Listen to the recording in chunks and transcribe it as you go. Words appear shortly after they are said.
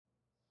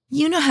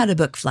You know how to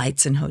book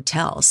flights and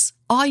hotels.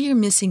 All you're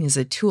missing is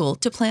a tool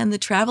to plan the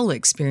travel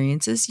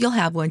experiences you'll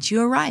have once you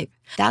arrive.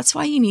 That's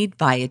why you need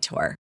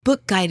Viator.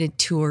 Book guided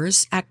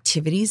tours,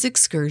 activities,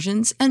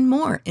 excursions, and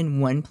more in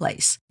one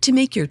place to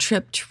make your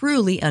trip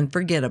truly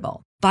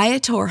unforgettable.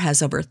 Viator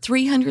has over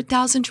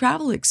 300,000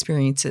 travel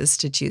experiences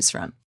to choose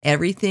from.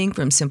 Everything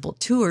from simple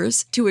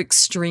tours to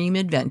extreme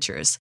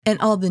adventures and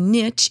all the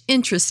niche,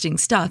 interesting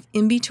stuff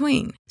in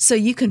between. So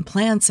you can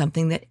plan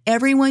something that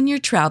everyone you're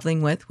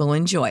traveling with will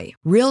enjoy.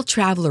 Real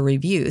traveler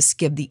reviews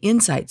give the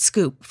inside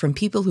scoop from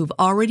people who've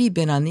already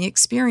been on the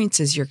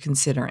experiences you're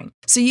considering.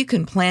 So you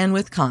can plan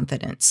with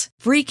confidence.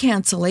 Free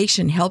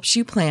cancellation helps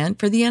you plan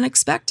for the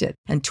unexpected.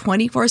 And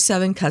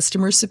 24/7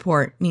 customer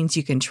support means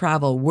you can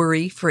travel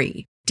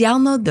worry-free.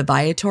 Download the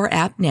Viator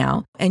app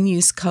now and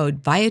use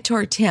code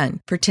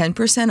Viator10 for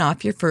 10%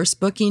 off your first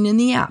booking in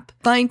the app.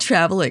 Find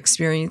travel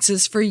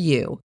experiences for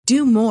you.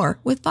 Do more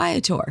with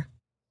Viator.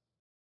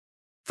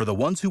 For the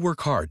ones who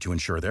work hard to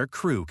ensure their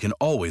crew can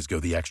always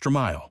go the extra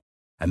mile,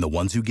 and the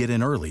ones who get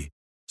in early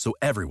so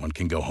everyone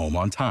can go home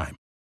on time,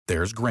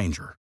 there's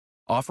Grainger,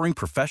 offering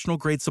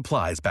professional-grade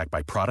supplies backed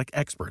by product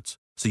experts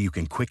so you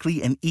can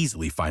quickly and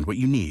easily find what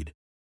you need.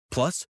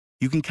 Plus,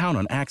 you can count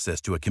on access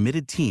to a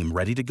committed team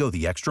ready to go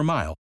the extra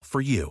mile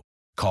for you.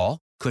 Call,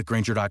 click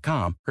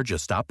Grainger.com, or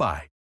just stop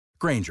by.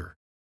 Grainger,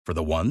 for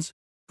the ones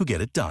who get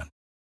it done.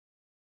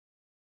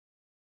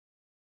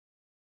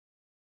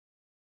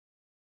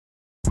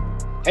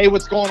 Hey,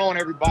 what's going on,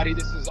 everybody?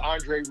 This is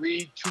Andre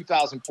Reed,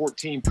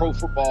 2014 Pro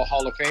Football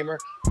Hall of Famer,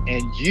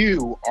 and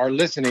you are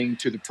listening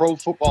to the Pro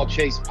Football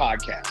Chase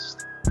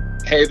podcast.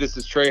 Hey, this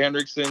is Trey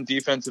Hendrickson,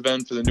 defensive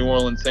end for the New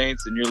Orleans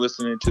Saints, and you're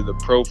listening to the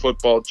Pro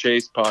Football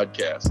Chase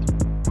podcast.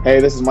 Hey,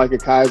 this is Micah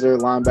Kaiser,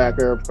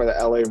 linebacker for the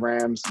LA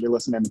Rams. You're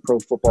listening to the Pro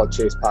Football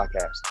Chase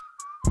podcast.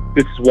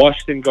 This is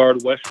Washington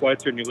guard Wes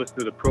Schweitzer, and you're listening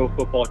to the Pro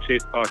Football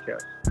Chase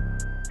podcast.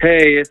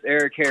 Hey, it's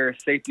Eric Harris,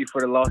 safety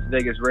for the Las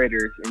Vegas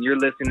Raiders, and you're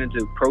listening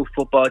to Pro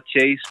Football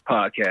Chase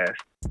podcast.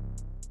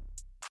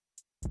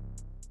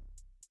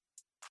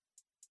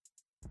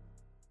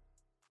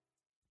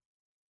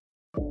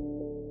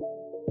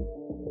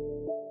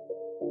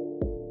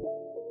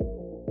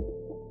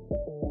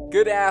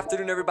 Good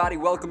afternoon, everybody.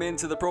 Welcome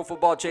into the Pro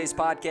Football Chase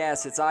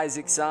podcast. It's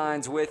Isaac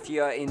Signs with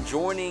you. And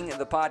joining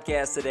the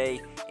podcast today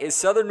is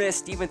Southern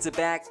Miss defensive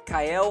back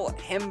Kyle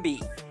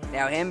Hemby.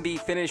 Now, Hemby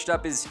finished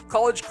up his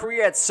college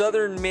career at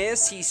Southern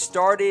Miss. He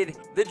started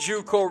the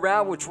JUCO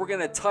route, which we're going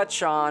to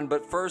touch on.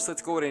 But first,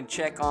 let's go ahead and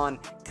check on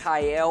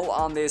Kyle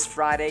on this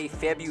Friday,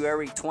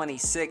 February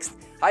 26th.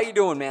 How you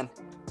doing, man?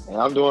 Hey,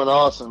 I'm doing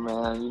awesome,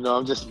 man. You know,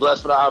 I'm just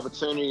blessed for the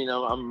opportunity. You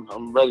know,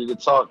 I'm ready to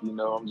talk. You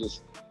know, I'm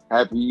just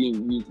happy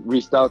you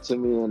reached out to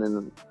me and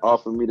then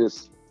offered me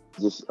this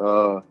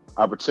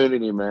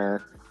opportunity,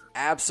 man.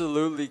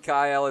 Absolutely,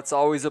 Kyle. It's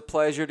always a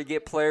pleasure to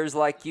get players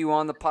like you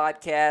on the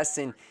podcast,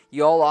 and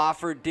you all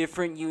offer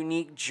different,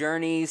 unique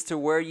journeys to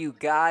where you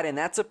got, and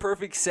that's a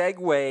perfect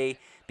segue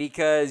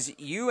because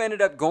you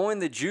ended up going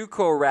the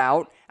JUCO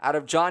route out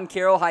of John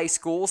Carroll High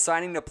School,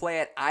 signing to play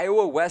at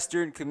Iowa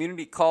Western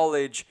Community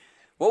College.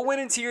 What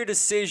went into your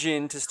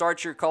decision to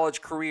start your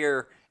college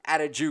career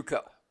at a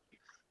JUCO?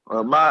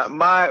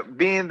 My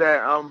being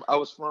that I'm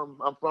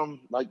from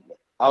like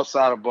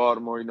outside of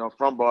Baltimore, you know,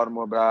 from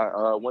Baltimore, but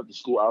I went to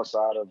school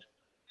outside of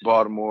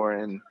Baltimore,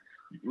 and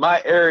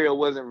my area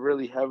wasn't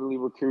really heavily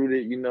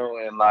recruited, you know,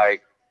 and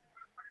like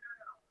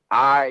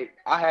I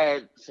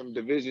had some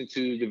Division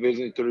II,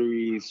 Division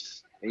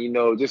IIIs, and you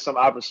know, just some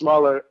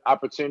smaller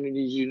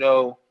opportunities, you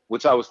know,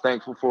 which I was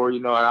thankful for, you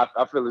know, and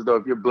I feel as though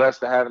if you're blessed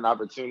to have an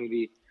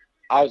opportunity,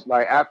 I was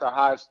like after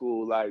high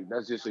school, like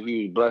that's just a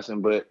huge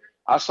blessing, but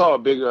I saw a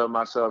bigger of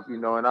myself, you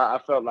know, and I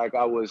felt like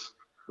I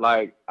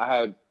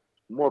had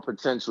more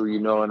potential, you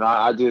know, and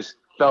I just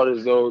felt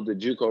as though the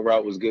JUCO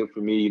route was good for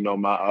me. You know,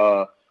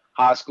 my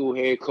high school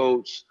head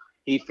coach,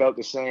 he felt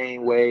the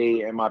same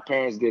way, and my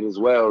parents did as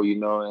well, you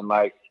know, and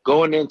like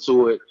going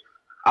into it,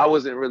 I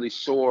wasn't really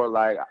sure,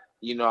 like,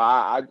 you know,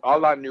 I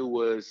all I knew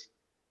was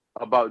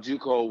about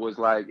JUCO was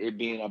like it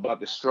being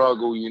about the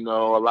struggle, you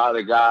know, a lot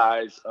of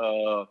guys,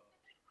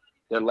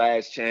 their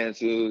last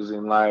chances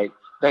and like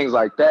things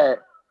like that.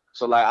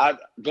 So, like,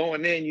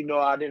 going in, you know,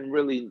 I didn't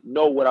really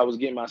know what I was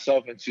getting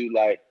myself into,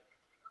 like,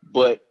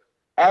 but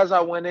as I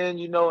went in,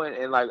 you know,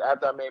 and like,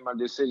 after I made my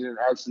decision and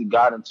actually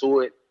got into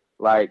it,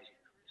 like,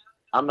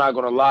 I'm not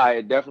going to lie,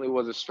 it definitely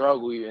was a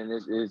struggle,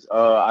 and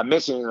I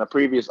mentioned in a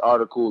previous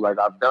article, like,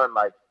 I've done,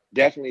 like,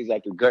 definitely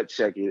like a gut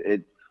check.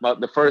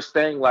 The first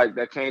thing, like,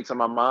 that came to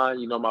my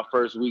mind, you know, my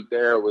first week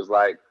there was,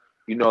 like,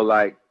 you know,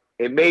 like,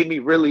 it made me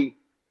really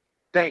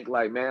think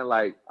like, man,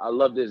 like I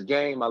love this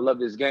game. Like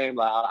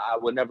I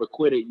would never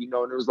quit it, you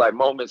know. And it was like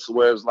moments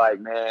where it was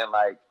like, man,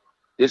 like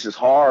this is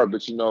hard,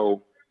 but you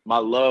know, my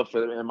love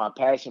for and my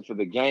passion for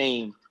the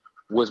game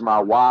was my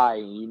why,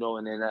 you know.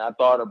 And then I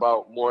thought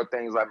about more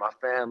things like my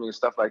family and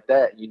stuff like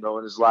that, you know.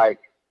 And it's like,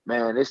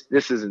 man,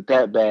 this isn't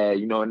that bad,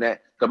 you know. And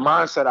that the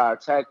mindset I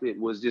attacked it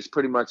was just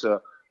pretty much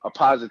a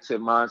positive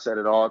mindset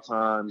at all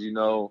times, you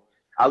know.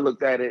 I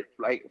looked at it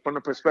like from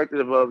the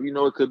perspective of,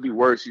 it could be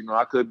worse.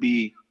 I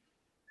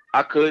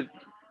could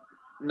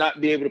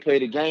not be able to play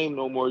the game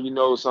no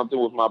more, something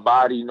with my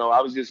body.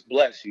 I was just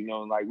blessed,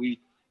 like we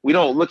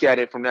don't look at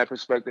it from that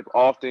perspective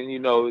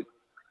often.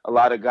 A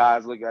lot of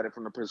guys look at it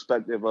from the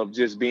perspective of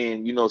just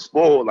being,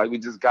 spoiled, like we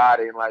just got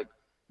it, and like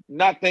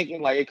not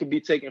thinking like it could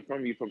be taken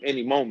from you from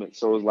any moment.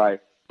 So it's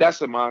like that's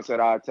the mindset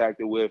I attacked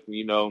it with.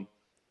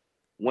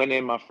 Went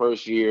in my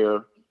first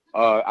year,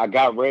 I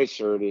got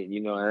redshirted,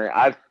 and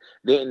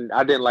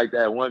I didn't like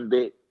that one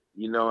bit,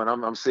 and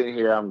I'm sitting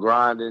here, I'm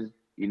grinding,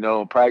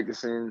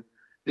 practicing,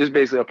 just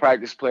basically a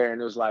practice player,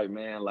 and it was like,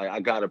 man, like I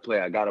gotta play.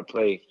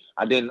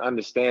 I didn't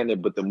understand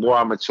it, but the more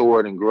I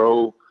matured and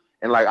grow,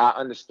 and like I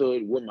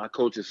understood what my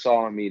coaches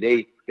saw in me,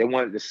 they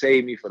wanted to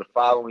save me for the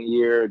following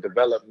year,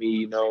 develop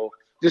me,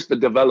 just for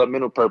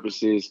developmental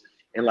purposes.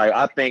 And like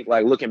I think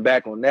like looking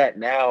back on that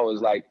now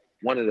is like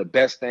one of the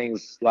best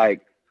things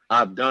like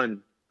I've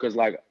done, because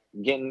like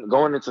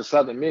going into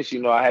Southern Miss,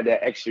 I had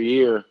that extra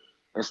year.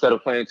 Instead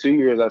of playing 2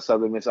 years at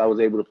Southern Miss, I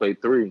was able to play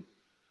 3.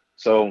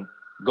 So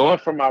going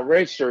from my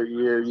redshirt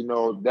year,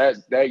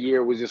 that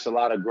year was just a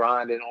lot of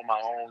grinding on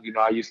my own.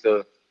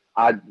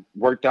 I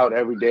worked out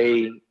every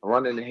day,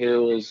 running the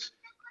hills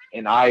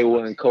in Iowa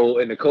and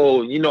in the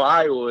cold.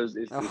 Iowa is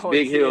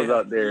big hills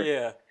out there.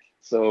 Yeah.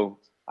 So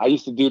I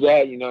used to do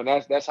that,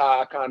 and that's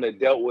how I kind of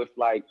dealt with,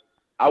 like,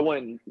 I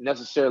wasn't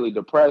necessarily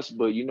depressed,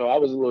 but, I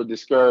was a little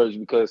discouraged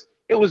because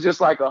it was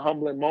just like a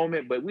humbling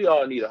moment. But we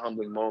all need a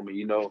humbling moment,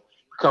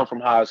 come from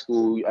high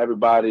school,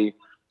 everybody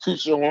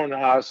toots your horn in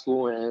high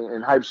school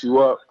and hypes you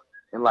up.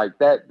 And like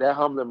that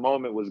humbling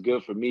moment was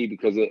good for me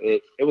because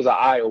it was an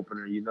eye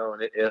opener,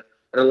 and it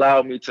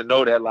allowed me to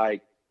know that,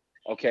 like,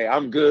 okay,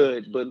 I'm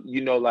good, but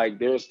like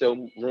there's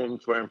still room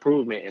for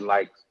improvement. And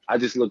like I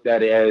just looked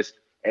at it as,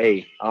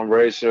 hey, I'm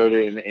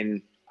redshirted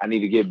and I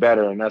need to get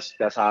better, and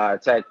that's how I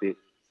attacked it.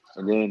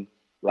 And then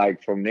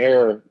like from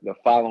there, the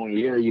following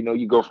year,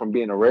 you go from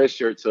being a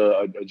redshirt to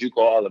a JUCO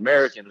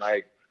All-American.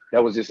 Like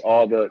that was just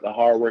all the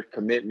hard work,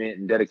 commitment,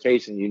 and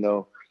dedication.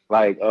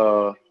 Like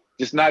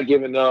just not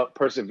giving up,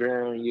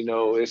 persevering.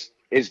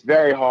 It's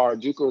very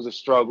hard. JUCO is a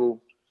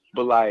struggle,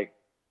 but like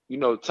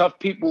tough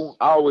people.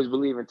 I always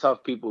believe in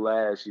tough people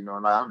last. And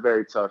like, I'm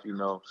very tough.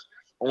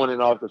 On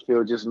and off the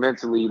field, just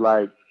mentally,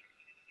 like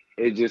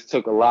it just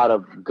took a lot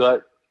of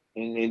gut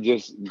and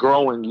just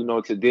growing,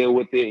 to deal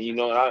with it.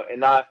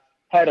 And I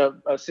had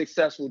a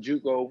successful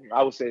JUCO.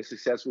 I would say a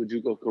successful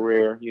JUCO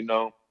career.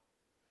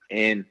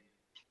 And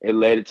it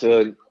led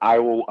to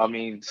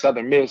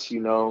Southern Miss.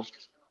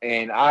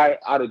 And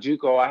out of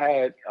JUCO, I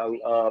had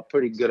a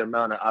pretty good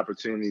amount of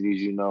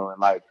opportunities. And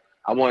like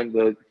I wanted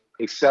to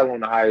excel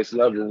on the highest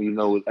level,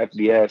 with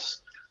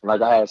FBS.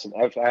 Like I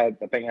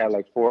think I had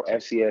like 4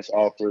 FCS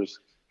offers,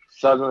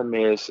 Southern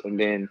Miss, and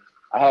then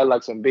I had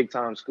like some big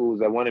time schools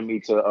that wanted me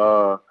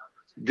to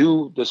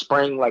do the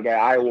spring like at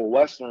Iowa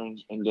Western,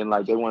 and then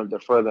like they wanted to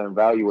further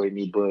evaluate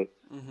me. But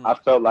I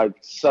felt like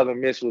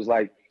Southern Miss was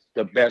like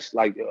the best,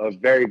 like a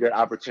very good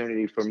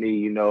opportunity for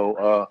me.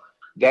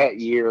 That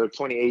year,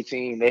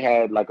 2018, they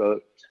had like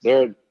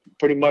they're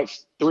pretty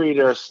much 3 of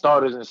their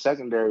starters in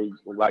secondary.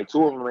 Like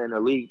 2 of them are in the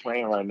league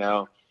playing right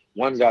now.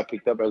 One got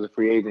picked up as a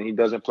free agent. He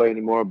doesn't play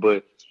anymore,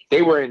 but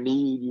they were in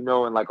need,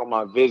 and like on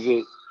my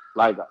visit,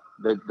 like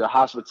the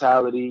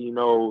hospitality,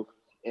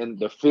 and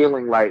the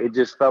feeling, like it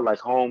just felt like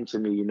home to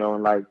me,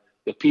 and like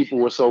the people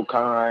were so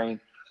kind,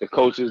 the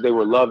coaches, they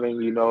were loving,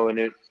 and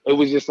it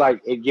was just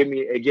like it gave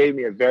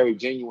me a very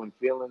genuine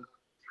feeling,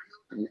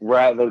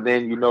 rather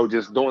than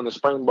just doing the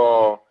spring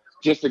ball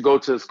just to go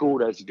to a school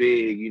that's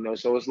big,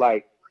 So it's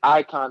like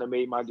I kind of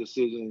made my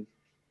decision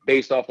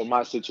based off of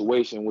my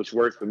situation, which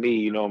worked for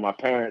me. My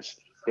parents,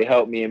 they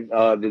helped me in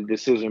the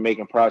decision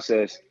making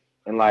process,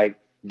 and like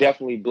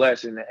definitely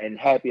blessed and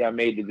happy I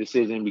made the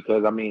decision,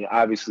 because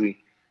obviously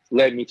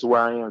led me to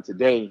where I am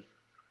today.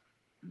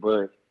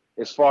 But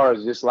as far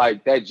as just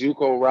like that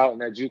JUCO route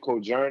and that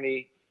JUCO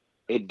journey,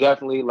 it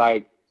definitely,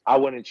 like, I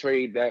wouldn't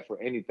trade that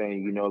for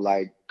anything.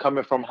 Like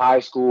coming from high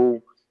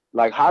school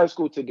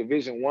to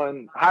Division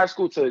I, high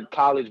school to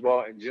college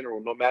ball in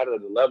general, no matter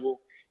the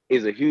level,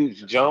 is a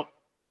huge jump.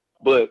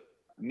 But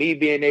me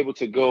being able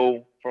to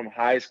go from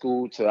high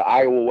school to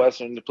Iowa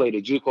Western to play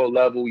the JUCO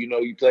level,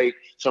 you play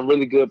some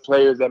really good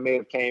players that may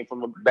have came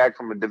back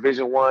from a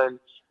Division I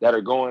that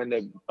are going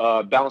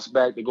to bounce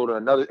back to go to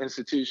another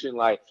institution.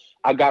 Like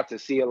I got to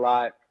see a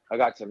lot. I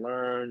got to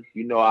learn,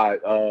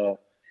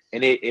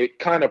 and it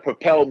kind of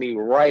propelled me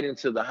right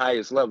into the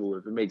highest level,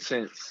 if it makes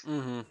sense.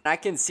 Mm-hmm. I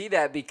can see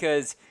that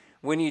because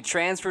when you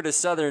transfer to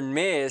Southern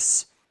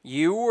Miss,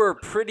 you were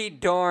pretty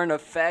darn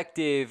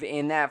effective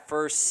in that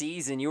first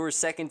season. You were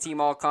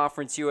second-team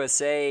All-Conference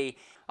USA.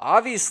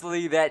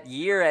 Obviously, that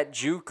year at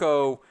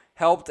JUCO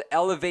helped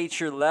elevate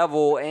your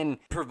level and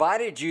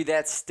provided you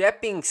that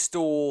stepping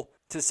stool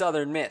to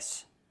Southern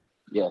Miss.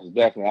 Yes,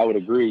 definitely. I would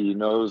agree. It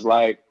was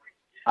like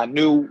I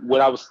knew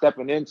what I was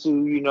stepping into,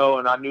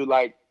 and I knew,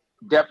 like,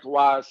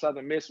 depth-wise,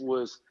 Southern Miss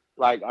was,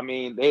 like,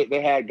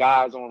 they had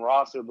guys on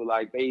roster, but,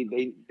 like,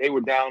 they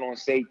were down on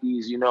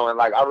safeties, and,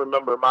 like, I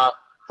remember my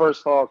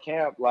first fall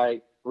camp,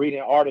 like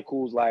reading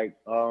articles like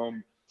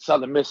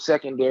Southern Miss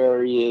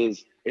secondary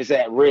is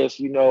at risk,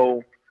 you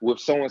know, with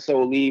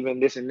so-and-so leaving,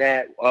 this and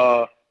that.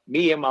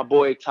 Me and my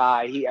boy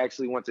Ty, he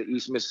actually went to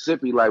East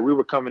Mississippi. Like, we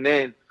were coming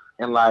in,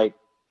 and like,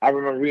 I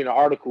remember reading an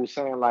article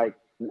saying like,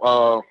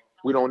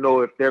 we don't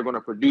know if they're going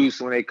to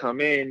produce when they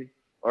come in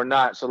or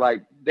not. So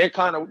like, they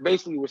kind of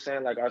basically were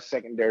saying like our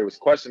secondary was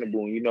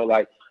questionable. And, you know,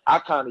 like, I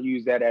kind of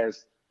use that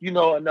as, you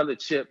know, another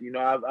chip. You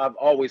know, I've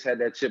always had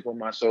that chip on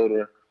my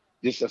shoulder.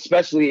 Just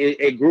especially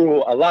it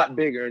grew a lot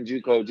bigger in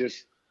JUCO.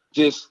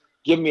 Just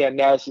give me a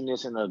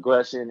nastiness and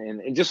aggression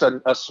and just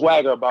a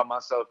swagger about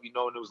myself, you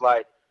know. And it was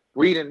like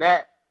reading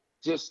that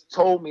just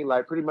told me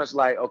like pretty much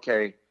like,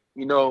 okay,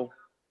 you know,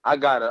 I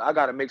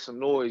gotta make some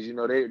noise. You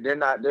know, they're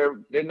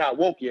not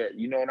woke yet.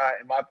 You know, and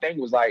my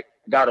thing was like,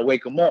 gotta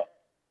wake them up.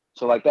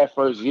 So like that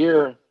first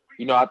year,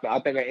 you know, I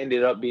think I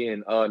ended up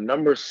being I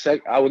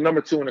was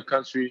number 2 in the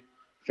country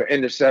for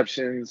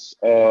interceptions.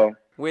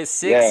 With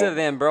 6 of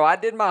them, bro. I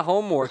did my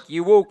homework.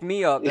 You woke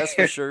me up, that's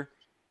for sure.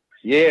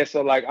 Yeah,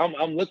 so like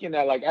I'm looking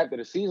at like after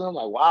the season, I'm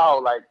like,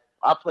 wow, like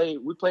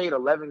we played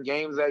 11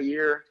 games that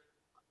year,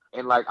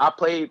 and like I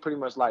played pretty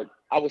much like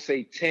I would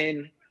say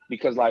 10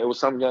 because like it was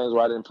some games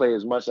where I didn't play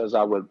as much as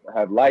I would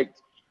have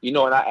liked, you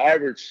know, and I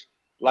averaged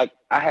like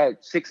I had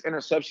 6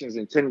 interceptions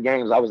in 10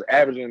 games. I was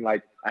averaging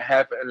like a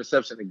half an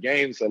interception a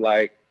game, so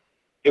like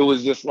it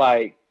was just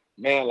like,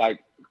 man,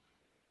 like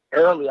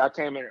I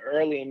came in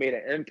early and made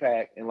an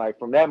impact, and like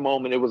from that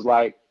moment it was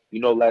like, you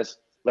know, let's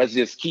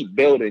just keep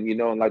building, you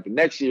know. And like the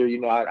next year, you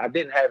know, I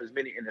didn't have as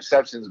many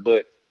interceptions,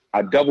 but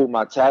I doubled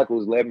my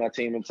tackles, led my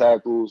team in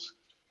tackles,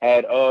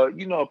 had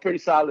you know, a pretty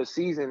solid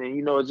season. And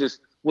you know, it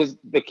just was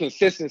the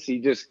consistency,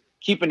 just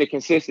keeping it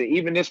consistent.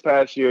 Even this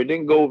past year, it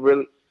didn't go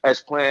really as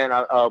planned.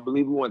 I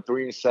believe we went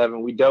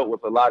 3-7. We dealt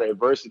with a lot of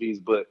adversities,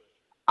 but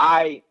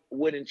I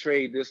wouldn't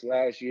trade this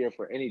last year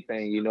for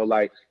anything, you know,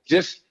 like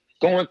just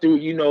going through,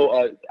 you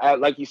know,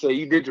 like you said,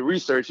 you did your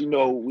research. You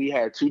know, we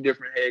had 3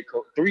 different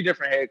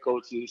head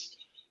coaches.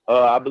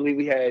 I believe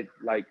we had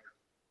like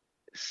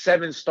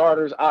 7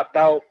 starters opt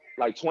out,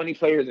 like 20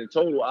 players in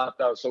total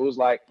opt out. So it was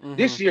like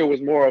this year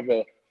was more of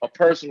a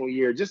personal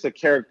year, just a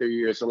character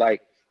year. So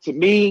like to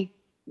me,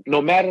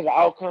 no matter the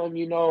outcome,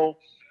 you know,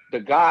 the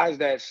guys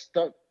that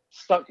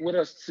stuck with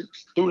us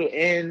through the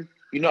end,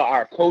 you know,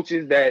 our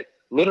coaches that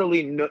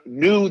literally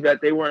knew that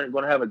they weren't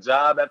going to have a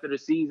job after the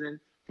season,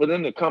 for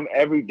them to come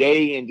every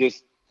day and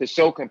just to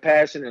show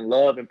compassion and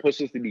love and push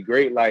us to be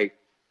great. Like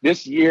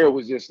this year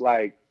was just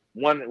like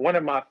one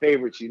of my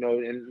favorites, you know.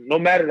 And no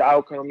matter the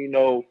outcome, you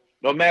know,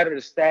 no matter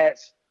the stats,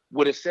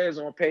 what it says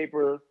on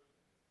paper,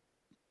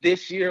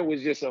 this year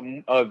was just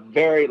a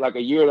very like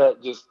a year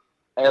that just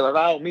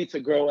allowed me to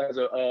grow as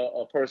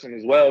a person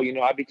as well. You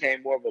know, I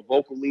became more of a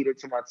vocal leader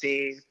to my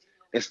team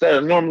instead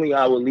of normally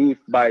I would lead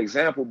by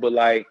example, but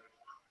like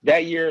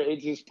that year,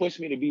 it just pushed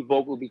me to be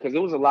vocal because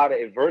it was a lot of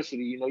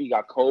adversity. You know, you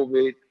got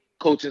COVID,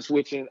 coaching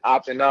switching,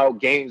 opting out,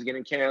 games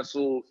getting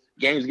canceled,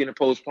 games getting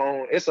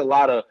postponed. It was a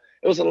lot of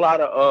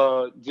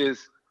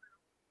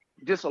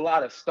just a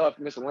lot of stuff,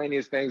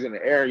 miscellaneous things in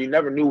the air. You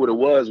never knew what it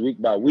was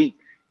week by week.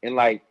 And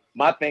like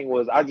my thing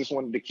was, I just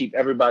wanted to keep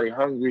everybody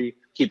hungry,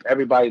 keep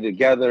everybody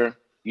together,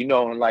 you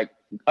know, and like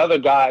other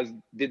guys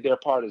did their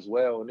part as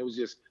well. And it was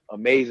just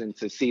amazing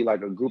to see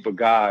like a group of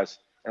guys.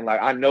 And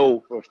like I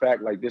know for a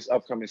fact, like this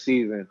upcoming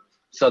season,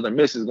 Southern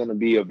Miss is going to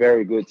be a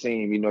very good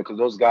team, you know, because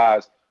those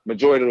guys,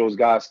 majority of those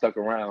guys stuck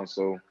around.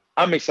 So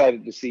I'm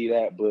excited to see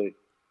that. But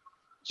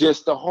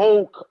just the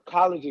whole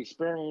college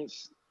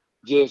experience,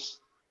 just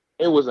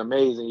it was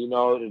amazing, you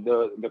know.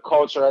 The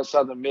culture at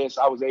Southern Miss,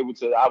 I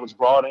was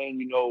brought in,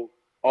 you know,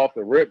 off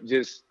the rip.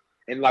 Just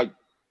and like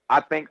I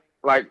think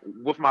like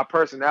with my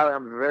personality,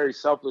 I'm a very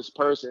selfless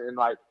person, and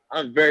like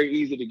I'm very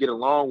easy to get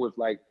along with.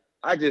 Like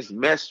I just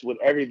messed with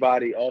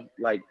everybody off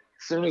like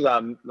as soon as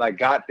I like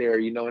got there,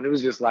 you know, and it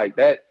was just like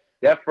that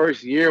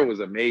first year was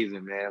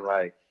amazing, man.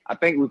 Like I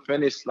think we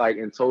finished like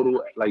in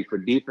total, like for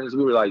defense,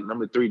 we were like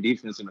number 3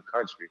 defense in the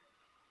country.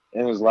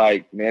 And it was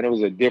like, man, it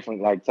was a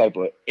different like type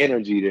of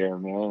energy there,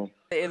 man.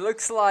 It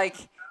looks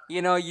like,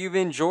 you know, you've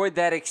enjoyed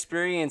that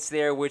experience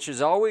there, which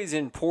is always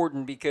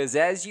important because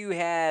as you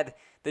had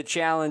the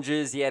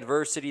challenges, the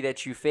adversity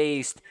that you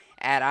faced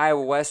at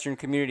Iowa Western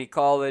Community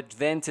College,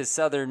 then to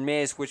Southern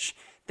Miss, which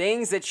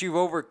things that you've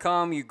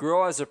overcome, you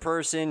grow as a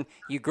person,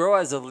 you grow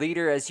as a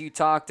leader, as you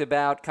talked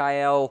about,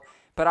 Kyle.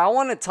 But I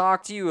want to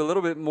talk to you a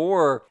little bit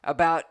more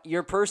about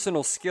your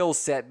personal skill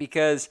set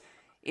because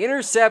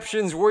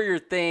interceptions were your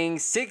thing,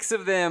 6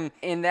 of them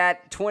in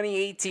that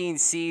 2018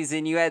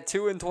 season. You had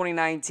 2 in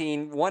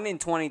 2019, 1 in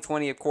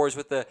 2020, of course,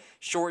 with the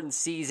shortened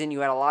season. You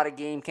had a lot of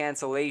game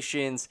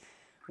cancellations.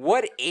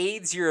 What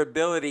aids your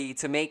ability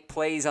to make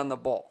plays on the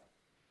ball?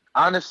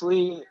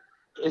 Honestly,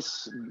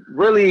 it's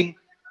really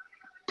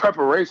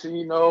preparation,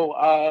 you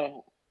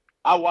know.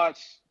 I watch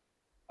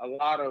a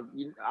lot of,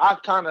 I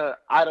kind of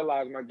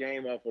idolize my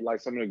game off of like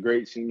some of the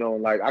greats, you know,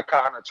 and like I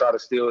kind of try to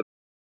steal it.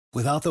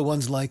 Without the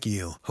ones like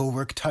you who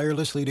work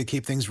tirelessly to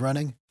keep things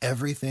running,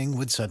 everything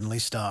would suddenly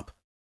stop.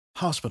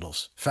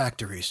 Hospitals,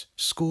 factories,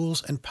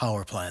 schools, and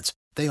power plants,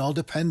 they all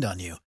depend on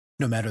you.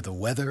 No matter the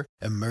weather,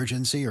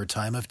 emergency, or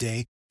time of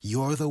day,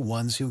 you're the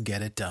ones who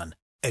get it done.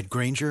 At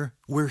Grainger,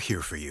 we're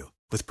here for you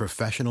with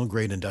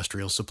professional-grade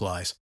industrial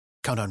supplies.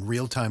 Count on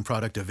real-time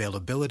product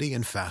availability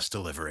and fast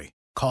delivery.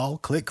 Call,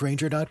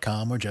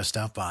 clickgrainger.com, or just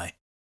stop by.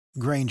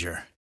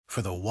 Grainger,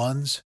 for the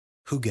ones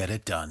who get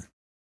it done.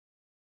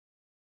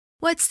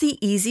 What's the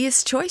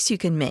easiest choice you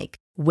can make?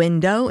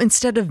 Window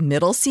instead of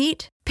middle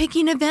seat?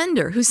 Picking a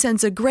vendor who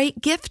sends a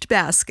great gift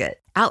basket?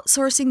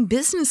 Outsourcing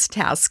business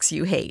tasks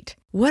you hate?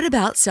 What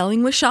about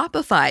selling with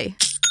Shopify?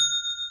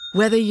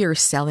 Whether you're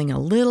selling a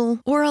little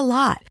or a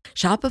lot,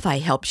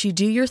 Shopify helps you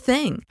do your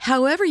thing,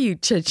 however you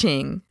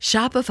cha-ching.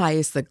 Shopify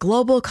is the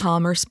global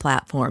commerce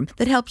platform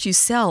that helps you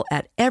sell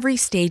at every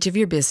stage of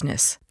your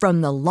business.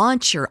 From the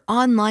launch your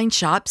online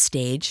shop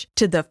stage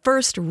to the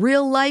first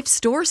real-life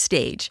store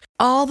stage,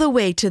 all the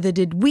way to the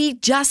did we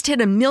just hit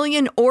 1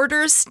 million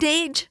orders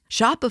stage.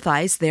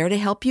 Shopify's there to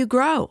help you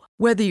grow.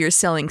 Whether you're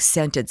selling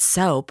scented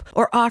soap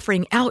or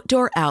offering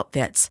outdoor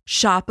outfits,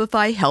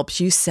 Shopify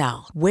helps you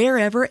sell.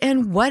 Wherever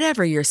and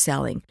whatever you're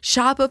selling,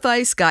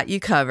 Shopify's got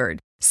you covered.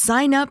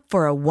 Sign up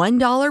for a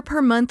 $1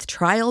 per month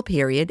trial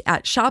period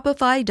at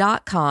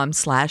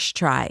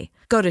shopify.com/try.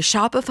 Go to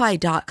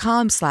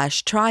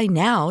shopify.com/try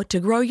now to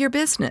grow your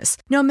business,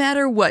 no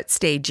matter what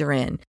stage you're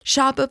in.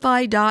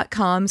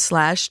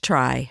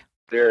 Shopify.com/try.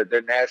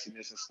 Their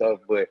nastiness and stuff,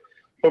 but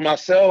for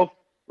myself,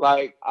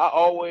 like I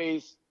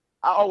always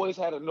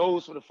had a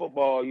nose for the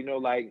football, you know,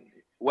 like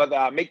whether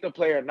I make the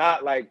play or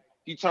not, like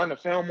you turn the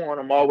film on,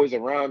 I'm always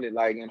around it.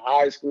 Like in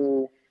high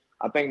school,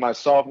 I think my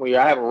sophomore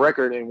year, I have a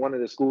record in one of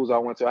the schools I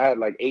went to. I had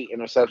like 8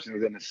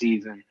 interceptions in the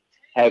season,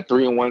 had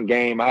 3 in one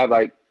game. I had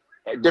like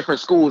at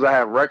different schools, I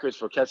have records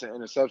for catching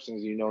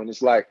interceptions, you know, and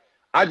it's like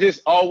I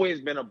just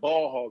always been a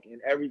ball hawk in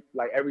every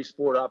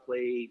sport I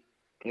played,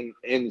 and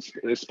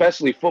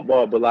especially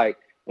football. But like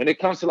when it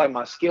comes to like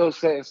my skill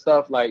set and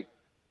stuff, like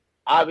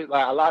I be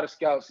like a lot of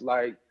scouts,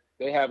 like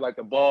they have like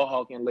the ball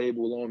hawking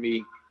label on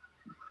me,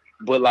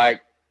 but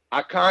like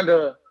I kind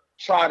of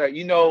try to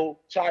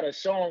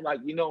show them, like,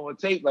 you know, on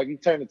tape, like you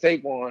turn the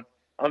tape on,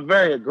 I'm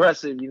very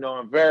aggressive, you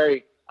know,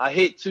 I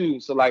hit too.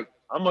 So like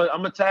I'm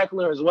a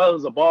tackler as well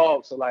as a ball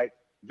hawk. So like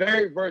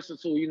very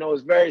versatile, you know,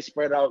 it's very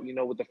spread out, you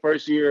know. With the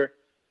first year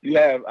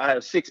I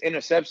have 6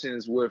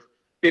 interceptions with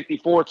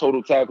 54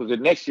 total tackles. The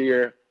next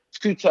year,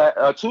 2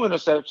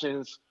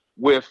 interceptions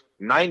with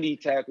 90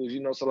 tackles, you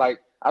know. So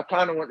like I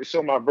kind of want to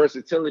show my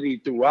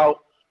versatility throughout,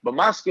 but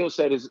my skill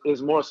set is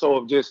more so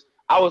of just,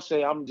 I would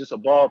say I'm just a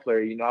ball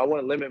player. You know, I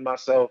wouldn't limit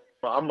myself.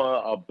 I'm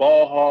a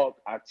ball hawk.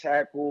 I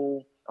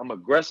tackle. I'm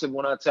aggressive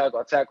when I tackle.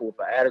 I tackle with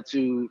an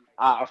attitude.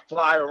 I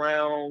fly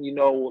around, you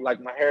know,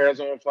 like my hair is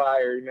on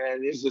fire,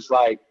 man. It's just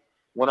like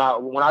when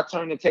I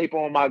turn the tape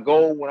on, my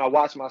goal when I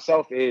watch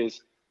myself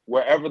is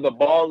wherever the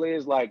ball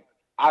is, like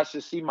I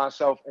should see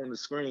myself on the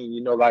screen,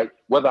 you know, like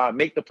whether I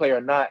make the play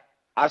or not,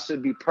 I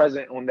should be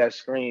present on that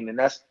screen. And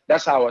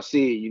that's how I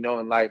see it, you know.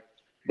 And like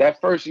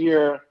that first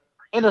year,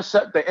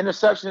 the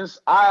interceptions,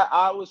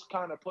 I was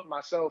kind of put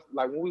myself,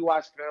 like when we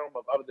watch film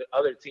of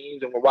other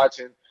teams and we're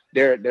watching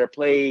their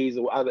plays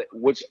or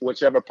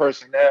whichever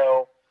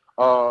personnel,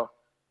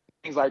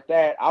 things like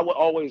that, I would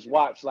always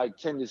watch like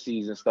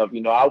tendencies and stuff.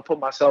 You know, I would put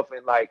myself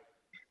in like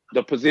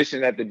the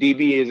position that the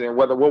DB is in,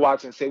 whether we're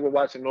watching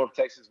North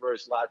Texas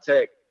versus La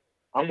Tech.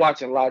 I'm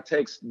watching La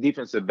Tech's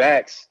defensive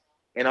backs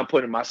and I'm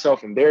putting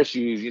myself in their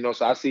shoes, you know.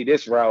 So I see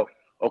this route,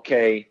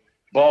 okay,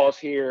 balls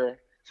here,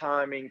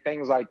 timing,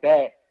 things like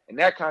that. And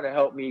that kind of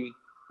helped me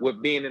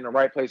with being in the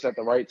right place at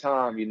the right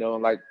time, you know.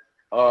 Like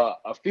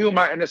a few of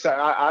my interceptions,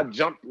 I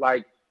jumped,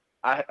 like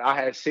I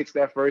had 6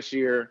 that first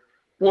year.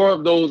 4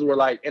 of those were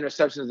like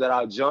interceptions that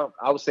I jumped.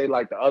 I would say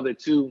like the other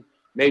 2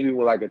 maybe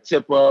were like a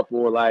tip up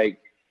or like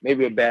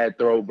maybe a bad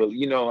throw. But,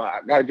 you know, I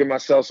got to give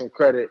myself some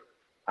credit.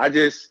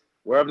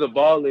 Wherever the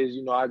ball is,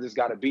 you know, I just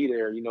got to be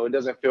there. You know, it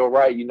doesn't feel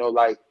right. You know,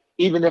 like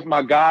even if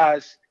my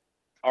guys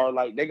are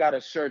like, they got a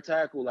sure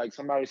tackle, like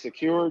somebody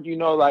secured, you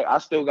know, like I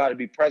still got to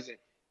be present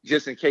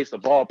just in case the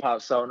ball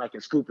pops out and I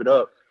can scoop it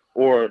up,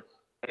 or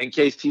in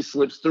case he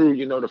slips through,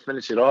 you know, to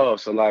finish it off.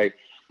 So like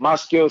my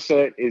skill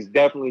set is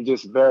definitely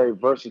just very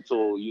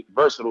versatile,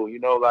 you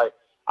know. Like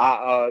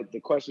the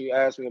question you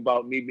asked me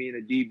about me being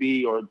a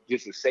DB or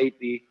just a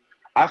safety,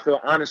 I feel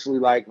honestly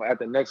like at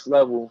the next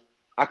level,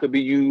 I could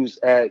be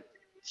used at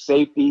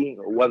safety,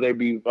 whether it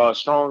be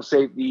strong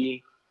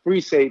safety, free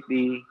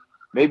safety,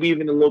 maybe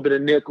even a little bit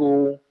of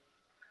nickel,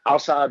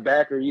 outside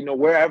backer, you know,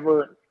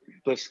 wherever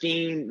the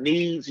scheme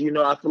needs, you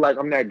know. I feel like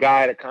I'm that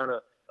guy, that kind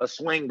of a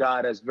swing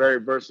guy that's very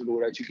versatile,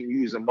 that you can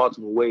use in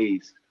multiple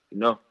ways, you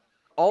know.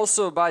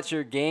 Also about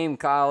your game,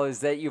 Kyle,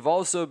 is that you've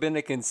also been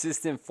a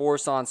consistent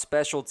force on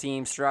special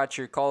teams throughout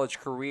your college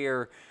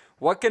career.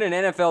 What can an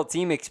NFL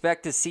team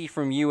expect to see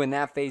from you in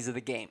that phase of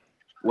the game?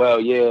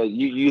 Well, yeah,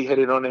 you hit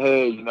it on the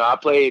head. You know, I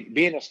played,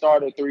 being a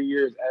starter 3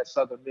 years at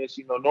Southern Miss,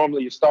 you know,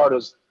 normally your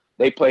starters,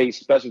 they play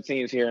special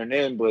teams here and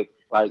then, but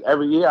like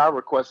every year I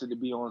requested to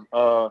be on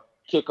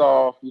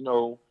kickoff, you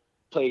know,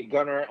 play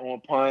gunner on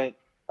punt,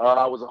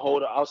 I was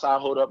a outside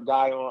hold up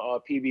guy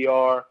on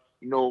PBR.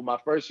 You know, my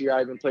first year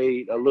I even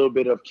played a little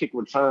bit of kick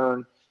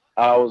return.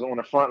 I was on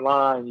the front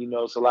line, you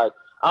know, so like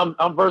I'm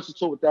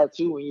versatile with that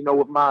too. And you know,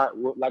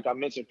 like I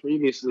mentioned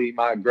previously,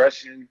 my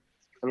aggression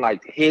and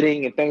like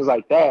hitting and things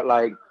like that.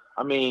 Like,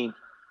 I mean,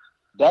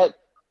 that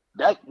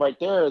right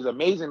there is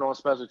amazing on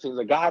special teams.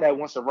 A guy that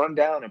wants to run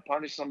down and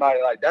punish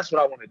somebody, like that's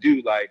what I want to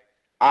do. Like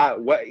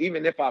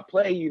even if I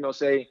play, you know,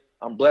 say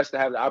I'm blessed to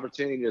have the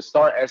opportunity to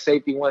start at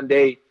safety one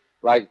day,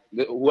 like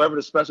whoever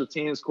the special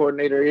teams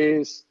coordinator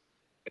is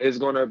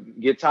gonna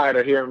get tired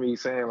of hearing me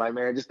saying like,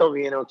 man, just throw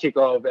me in on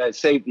kickoff at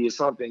safety or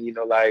something, you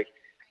know, like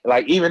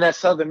even at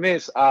Southern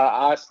Miss,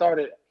 I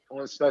started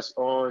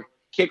on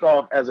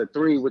kickoff as a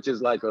 3, which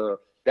is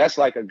that's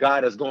like a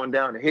guy that's going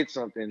down to hit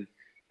something,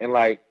 and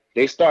like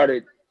they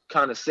started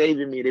kind of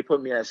saving me. They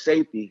put me at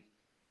safety,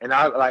 and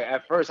I like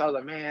at first I was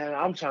like, man,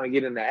 I'm trying to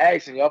get into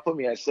action. Y'all put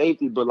me at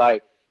safety, but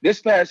like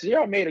this past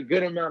year I made a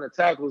good amount of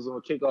tackles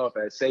on kickoff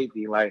at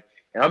safety, like,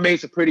 and I made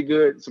some pretty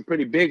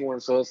big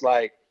ones. So it's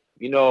like,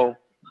 you know,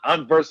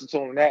 I'm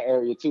versatile in that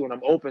area too, and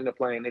I'm open to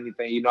playing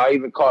anything. You know, I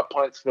even caught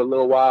punts for a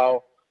little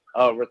while,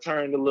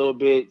 returned a little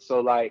bit. So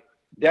like,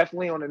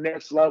 definitely on the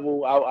next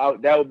level,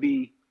 that would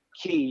be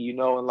key. You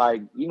know, and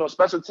like, you know,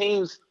 special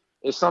teams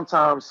is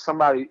sometimes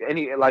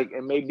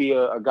it may be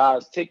a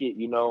guy's ticket.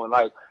 You know, and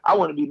like I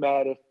wouldn't be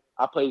mad if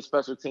I played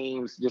special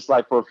teams just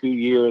like for a few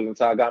years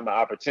until I got my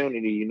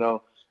opportunity. You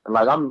know, and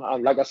like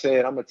like I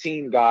said, I'm a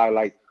team guy.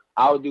 Like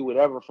I'll do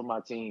whatever for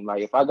my team.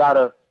 Like if I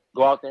gotta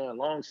go out there and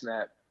long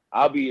snap,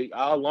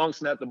 I'll long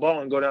snap the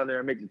ball and go down there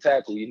and make the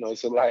tackle, you know.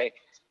 So like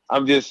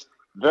I'm just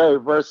very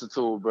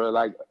versatile, bro.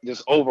 Like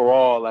just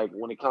overall, like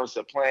when it comes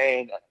to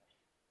playing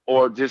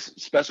or just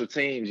special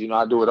teams, you know,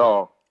 I do it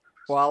all.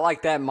 Well, I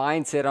like that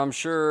mindset. I'm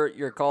sure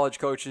your college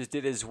coaches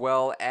did as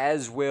well,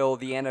 as will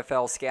the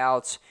NFL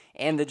scouts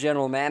and the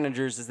general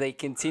managers as they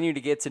continue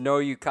to get to know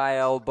you,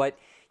 Kyle. But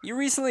you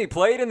recently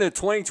played in the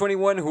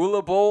 2021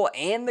 Hula Bowl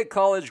and the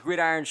College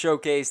Gridiron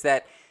Showcase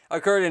that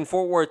occurred in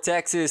Fort Worth,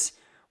 Texas.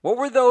 What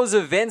were those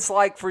events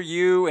like for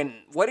you, and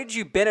what did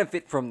you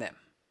benefit from them?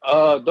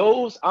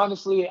 Those,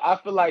 honestly, I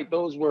feel like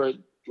those were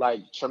like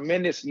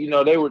tremendous. You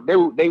know,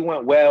 they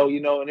went well.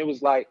 You know, and it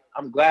was like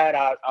I'm glad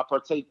I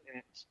partake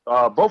in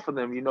both of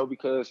them. You know,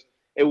 because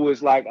it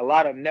was like a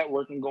lot of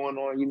networking going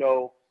on. You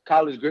know,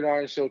 College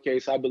Gridiron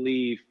Showcase, I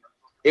believe,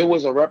 it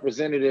was a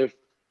representative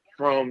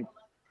from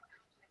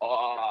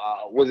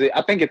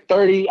I think it's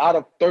 30 out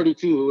of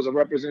 32. It was a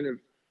representative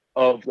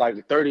of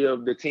like 30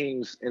 of the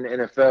teams in the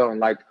NFL, and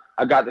like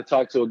I got to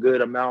talk to a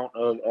good amount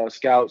of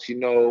scouts. You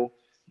know,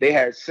 they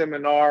had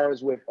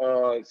seminars with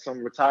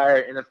some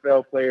retired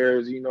NFL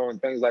players, you know,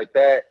 and things like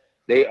that.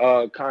 They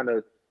kind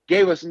of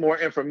gave us more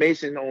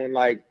information on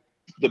like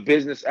the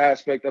business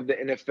aspect of the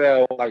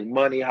NFL, like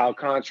money, how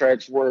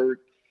contracts work,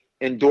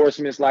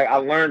 endorsements. Like I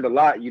learned a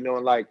lot, you know,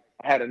 and like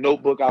I had a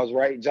notebook I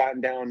was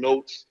jotting down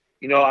notes.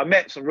 You know, I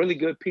met some really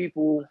good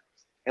people,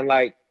 and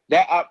like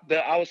that,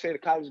 I would say the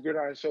College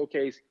Gridiron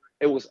Showcase,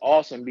 it was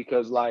awesome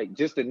because like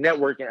just the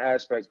networking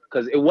aspect,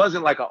 because it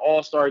wasn't like an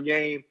all-star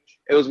game.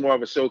 It was more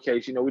of a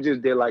showcase. You know, we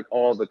just did like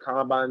all the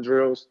combine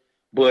drills,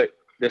 but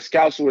the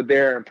scouts were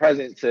there and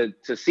present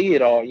to see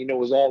it all. You know, it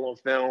was all on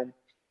film,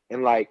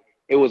 and like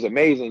it was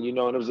amazing. You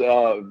know, and it was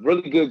a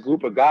really good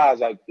group of guys.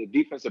 Like the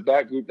defensive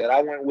back group that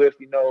I went with,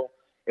 you know,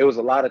 it was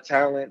a lot of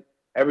talent.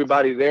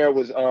 Everybody there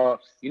was,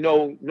 you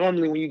know,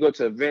 normally when you go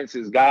to events,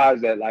 it's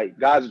guys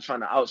are trying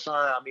to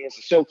outshine. I mean, it's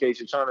a showcase.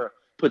 You're trying to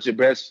put your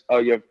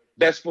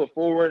best foot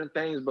forward and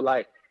things, but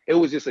like it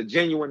was just a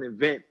genuine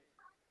event.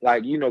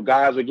 Like, you know,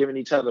 guys were giving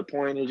each other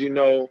pointers, you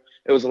know,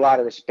 it was a lot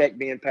of respect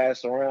being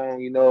passed around,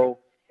 you know,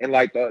 and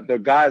like the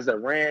guys that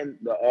ran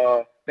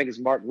I think it's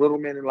Mark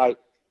Riddleman, and like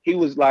he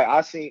was like,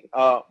 I think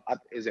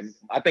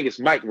it's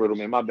Mike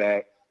Riddleman, my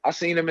bad. I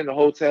seen him in the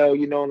hotel,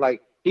 you know, and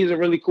like he's a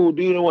really cool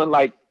dude, and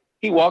like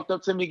he walked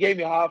up to me, gave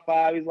me a high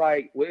five. He's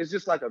like, well, it's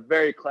just like a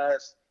very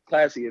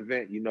classy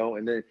event, you know.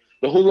 And then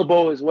the Hula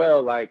Bowl as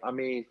well. Like, I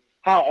mean,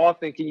 how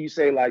often can you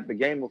say like the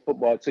game of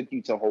football took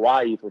you to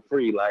Hawaii for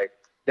free? Like,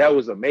 that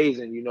was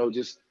amazing, you know.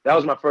 Just that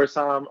was my first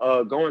time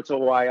going to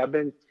Hawaii. I've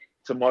been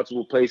to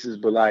multiple places,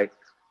 but like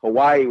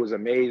Hawaii was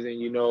amazing,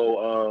 you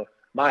know.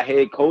 My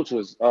head coach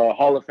was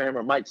Hall of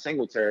Famer Mike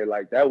Singletary.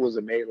 Like, that was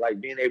amazing.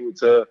 Like, being able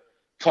to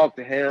talk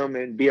to him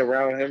and be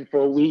around him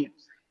for a week,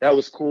 that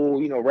was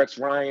cool. You know, Rex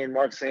Ryan,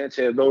 Mark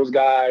Sanchez, those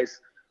guys,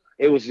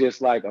 it was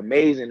just like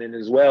amazing. And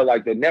as well,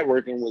 like the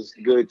networking was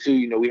good too.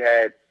 You know, we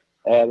had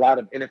a lot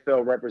of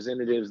NFL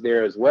representatives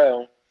there as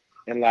well.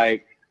 And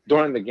like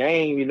during the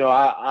game, you know,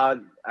 I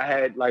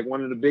had like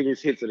one of the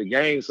biggest hits of the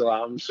game. So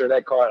I'm sure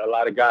that caught a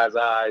lot of guys'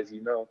 eyes,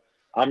 you know.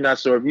 I'm not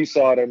sure if you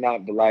saw it or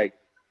not, but like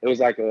it was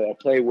like a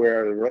play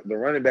where the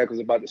running back was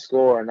about to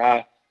score, and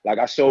I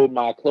showed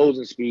my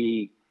closing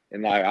speed,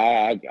 and like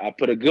I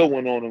put a good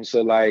one on him.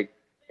 So like,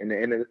 and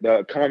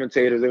the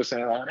commentators, they were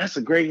saying, "Oh, that's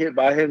a great hit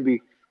by Hemby.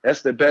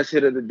 That's the best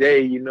hit of the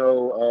day." You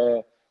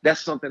know,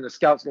 that's something the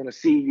scout's going to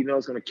see. You know,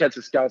 it's going to catch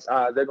the scout's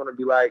eye. They're going to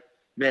be like,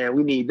 "Man,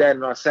 we need that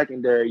in our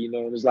secondary." You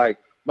know, and it's like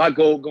my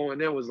goal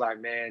going in was like,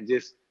 man,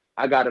 just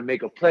I got to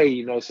make a play,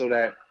 you know, so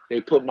that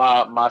they put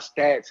my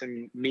stats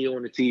and me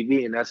on the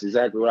TV, and that's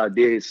exactly what I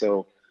did.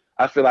 So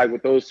I feel like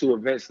with those two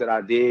events that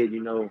I did,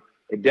 you know,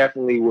 it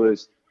definitely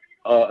was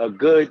a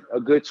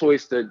good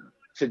choice to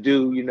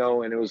do, you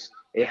know, and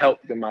it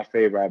helped in my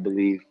favor, I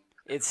believe.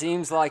 It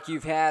seems like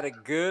you've had a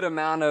good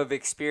amount of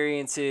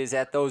experiences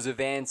at those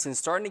events and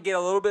starting to get a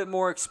little bit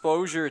more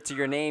exposure to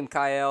your name,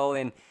 Kyle.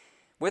 And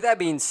with that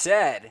being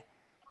said,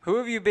 who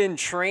have you been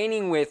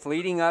training with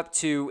leading up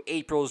to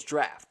April's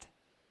draft?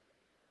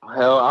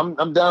 Hell,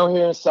 I'm down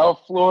here in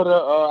South Florida.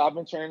 I've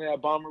been training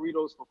at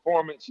Bomarito's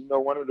Performance, you know,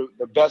 one of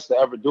the best to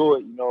ever do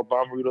it, you know,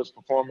 Bomarito's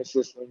Performance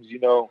Systems, you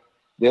know.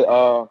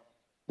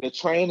 The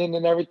training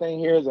and everything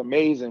here is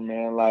amazing,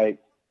 man. Like,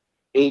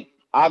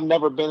 I've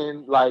never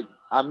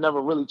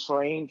really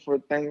trained for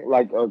things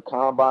like a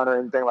combine or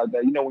anything like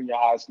that. You know, when you're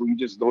in high school, you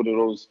just go to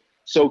those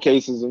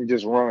showcases and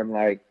just run.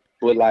 Like,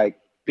 but like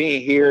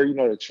being here, you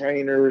know, the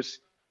trainers,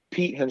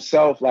 Pete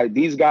himself, like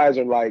these guys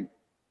are like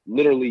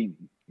literally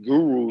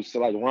gurus to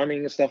like running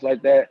and stuff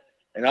like that.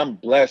 And I'm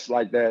blessed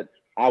like that.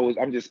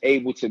 I'm just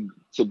able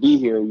to be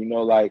here, you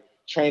know, like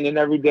training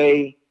every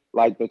day,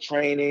 like the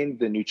training,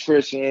 the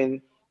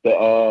nutrition,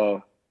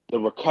 the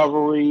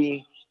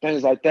recovery,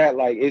 things like that.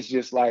 Like, it's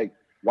just like,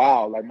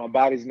 wow, like my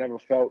body's never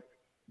felt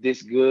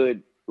this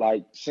good,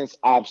 like since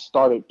I've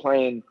started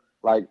playing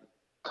like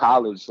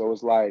college. So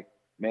it's like,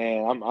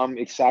 man, I'm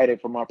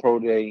excited for my pro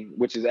day,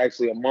 which is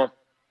actually a month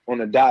on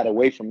the dot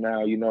away from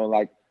now. You know,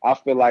 like I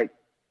feel like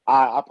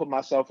I put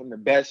myself in the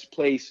best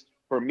place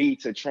for me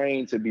to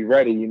train, to be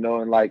ready, you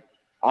know, and like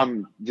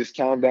I'm just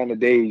counting down the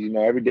days, you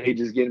know, every day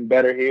just getting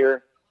better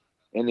here.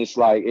 And it's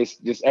like, it's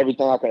just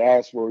everything I could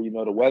ask for. You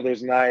know, the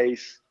weather's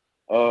nice.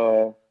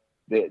 The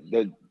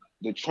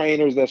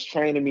trainers that's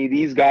training me,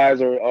 these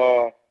guys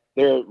are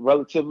they're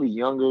relatively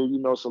younger, you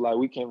know, so like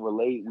we can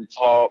relate, we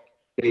talk,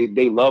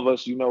 they love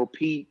us, you know.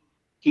 Pete,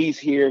 he's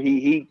here,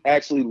 he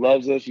actually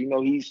loves us, you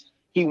know,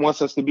 he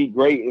wants us to be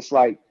great. It's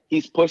like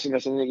he's pushing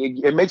us, and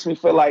it makes me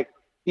feel like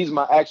he's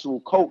my actual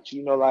coach,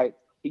 you know, like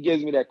he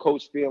gives me that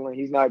coach feeling.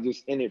 He's not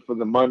just in it for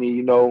the money,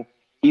 you know,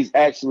 he's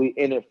actually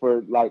in it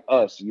for like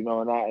us, you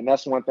know, and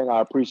that's one thing I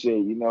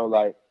appreciate, you know,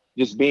 like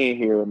just being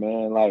here,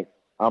 man. Like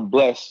I'm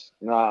blessed,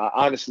 and I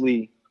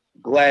honestly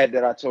glad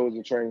that I chose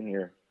to train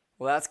here.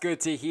 Well, that's good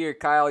to hear,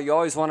 Kyle. You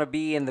always want to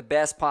be in the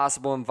best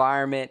possible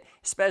environment,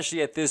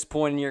 especially at this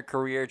point in your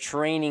career,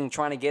 training,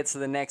 trying to get to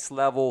the next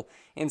level.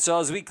 And so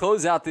as we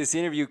close out this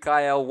interview,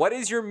 Kyle, what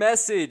is your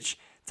message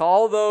to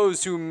all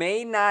those who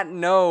may not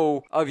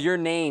know of your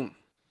name?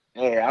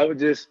 Hey, I would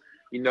just,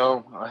 you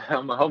know,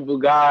 I'm a humble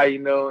guy, you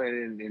know,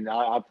 and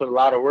I put a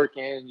lot of work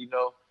in, you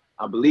know.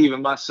 I believe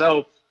in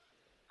myself.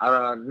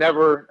 I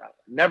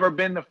never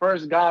been the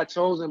first guy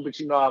chosen, but,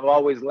 you know, I've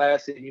always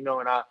lasted, you know,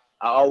 and I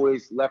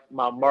always left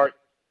my mark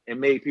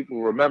and made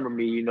people remember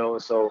me, you know.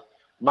 So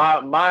my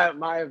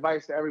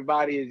advice to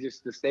everybody is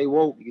just to stay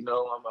woke, you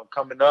know. I'm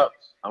coming up,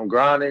 I'm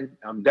grinding,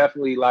 I'm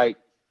definitely like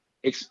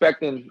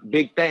expecting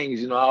big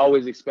things, you know. I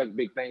always expect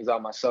big things out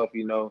of myself,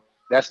 you know.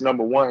 That's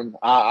number one.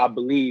 I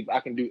believe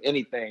I can do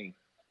anything.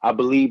 I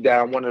believe that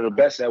I'm one of the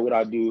best at what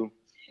I do,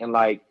 and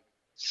like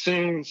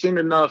soon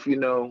enough, you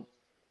know,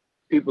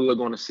 people are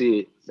going to see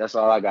it. That's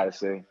all I got to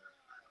say.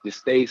 Just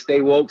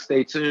stay woke,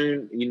 stay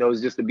tuned. You know, it's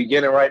just the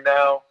beginning right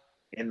now.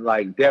 And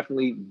like,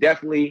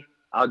 definitely,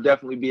 I'll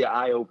definitely be an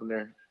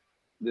eye-opener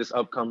this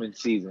upcoming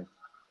season.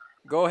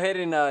 Go ahead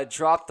and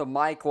drop the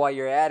mic while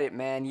you're at it,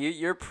 man.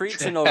 You're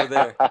preaching over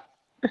there.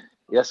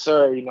 Yes,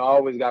 sir. You know, I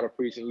always got to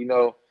preach. And, you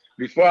know,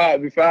 before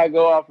I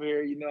go off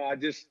here, you know,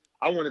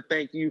 I want to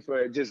thank you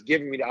for just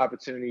giving me the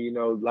opportunity. You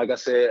know, like I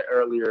said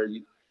earlier,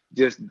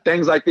 just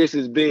things like this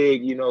is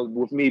big, you know,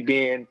 with me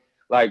being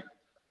like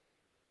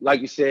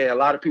you said, a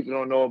lot of people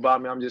don't know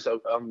about me.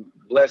 I'm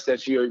blessed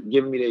that you're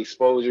giving me the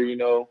exposure, you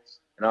know,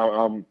 and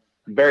I'm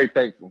very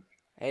thankful.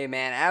 Hey,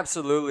 man,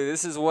 absolutely.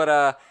 This is what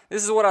I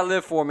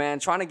live for, man,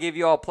 trying to give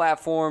you all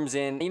platforms.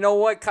 And you know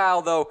what,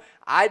 Kyle, though,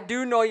 I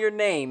do know your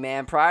name,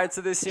 man. Prior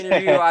to this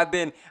interview, I've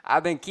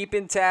been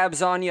keeping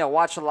tabs on you. I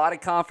watch a lot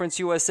of Conference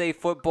USA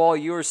football.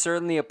 You were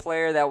certainly a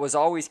player that was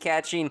always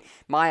catching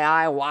my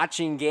eye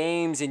watching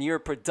games, and you're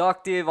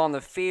productive on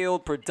the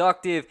field,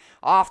 productive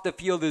off the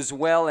field as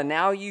well. And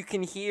now you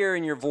can hear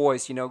in your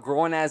voice, you know,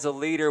 growing as a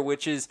leader,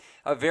 which is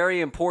a very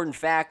important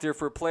factor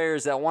for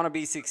players that want to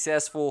be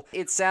successful.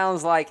 It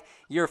sounds like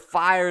you're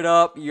fired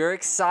up. You're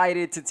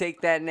excited to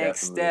take that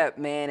next step,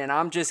 man, and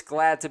I'm just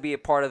glad to be a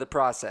part of the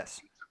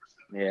process.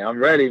 Yeah, I'm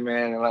ready,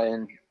 man.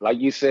 And like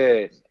you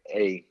said,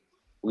 hey,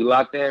 we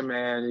locked in,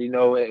 man. You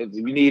know, if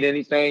you need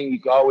anything, you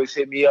can always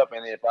hit me up.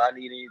 And if I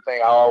need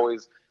anything, I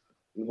always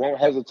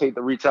won't hesitate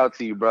to reach out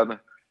to you, brother.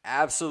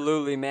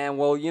 Absolutely, man.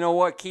 Well, you know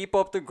what? Keep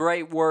up the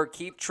great work.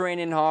 Keep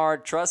training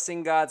hard,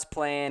 trusting God's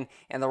plan,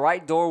 and the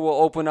right door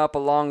will open up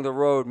along the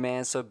road,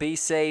 man. So be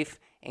safe,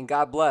 and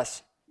God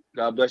bless.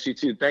 God bless you,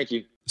 too. Thank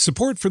you.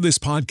 Support for this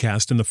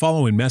podcast and the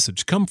following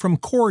message come from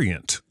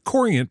Corient.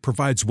 Corient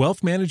provides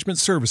wealth management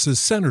services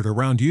centered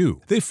around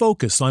you. They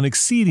focus on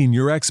exceeding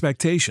your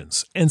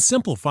expectations and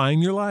simplifying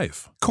your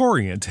life.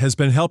 Corient has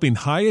been helping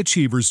high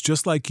achievers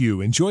just like you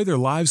enjoy their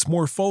lives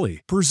more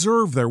fully,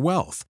 preserve their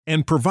wealth,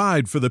 and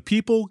provide for the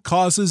people,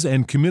 causes,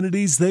 and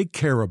communities they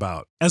care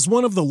about. As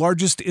one of the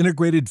largest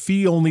integrated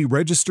fee-only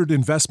registered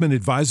investment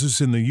advisors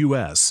in the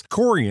U.S.,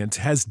 Corient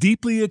has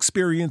deeply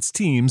experienced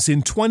teams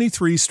in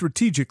 23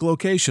 strategic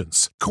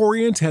locations.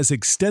 Corient has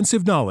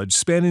extensive knowledge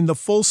spanning the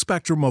full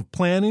spectrum of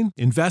planning,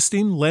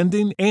 investing,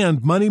 lending,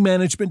 and money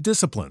management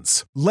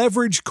disciplines.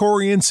 Leverage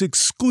Corient's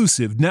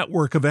exclusive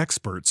network of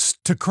experts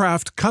to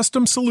craft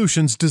custom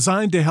solutions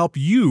designed to help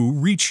you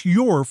reach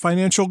your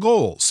financial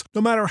goals,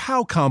 no matter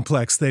how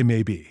complex they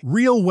may be.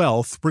 Real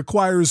wealth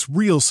requires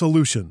real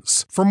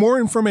solutions. For more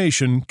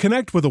information,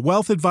 connect with a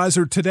wealth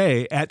advisor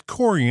today at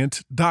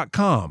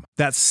Corient.com.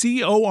 That's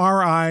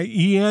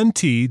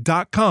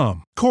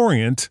Corient.com.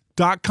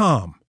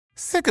 Corient.com.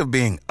 Sick of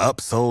being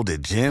upsold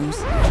at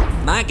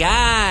gyms? My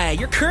guy,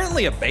 you're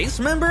currently a base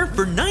member.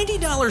 For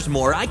 $90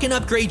 more, I can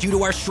upgrade you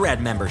to our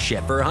Shred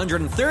membership. For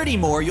 $130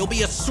 more, you'll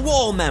be a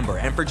Swole member.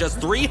 And for just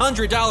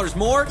 $300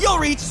 more, you'll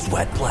reach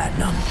Sweat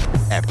Platinum.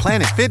 At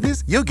Planet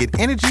Fitness, you'll get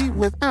energy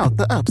without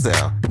the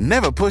upsell.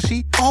 Never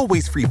pushy,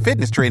 always free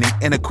fitness training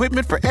and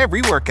equipment for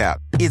every workout.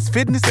 It's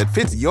fitness that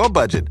fits your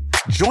budget.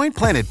 Join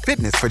Planet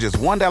Fitness for just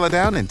 $1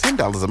 down and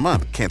 $10 a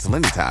month. Cancel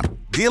anytime.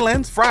 Deal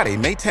ends Friday,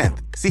 May 10th.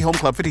 See Home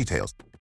Club for details.